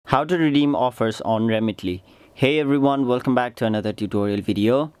How to redeem offers on Remitly. Hey everyone, welcome back to another tutorial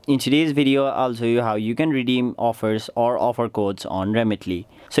video. In today's video, I'll show you how you can redeem offers or offer codes on Remitly.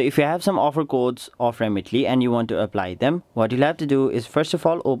 So if you have some offer codes of Remitly and you want to apply them, what you'll have to do is first of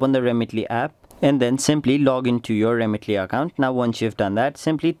all open the Remitly app and then simply log into your Remitly account. Now once you've done that,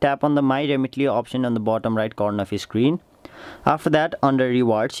 simply tap on the My Remitly option on the bottom right corner of your screen. After that, under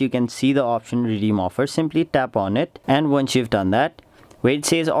rewards, you can see the option redeem offer. Simply tap on it, and once you've done that, where it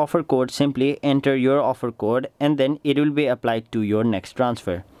says offer code, simply enter your offer code and then it will be applied to your next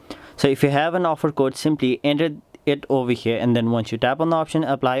transfer. So if you have an offer code, simply enter it over here, and then once you tap on the option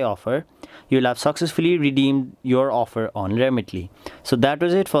apply offer, you'll have successfully redeemed your offer on Remitly. So that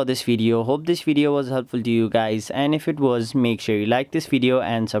was it for this video. Hope this video was helpful to you guys, and if it was, make sure you like this video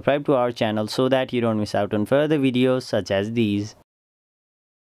and subscribe to our channel so that you don't miss out on further videos such as these.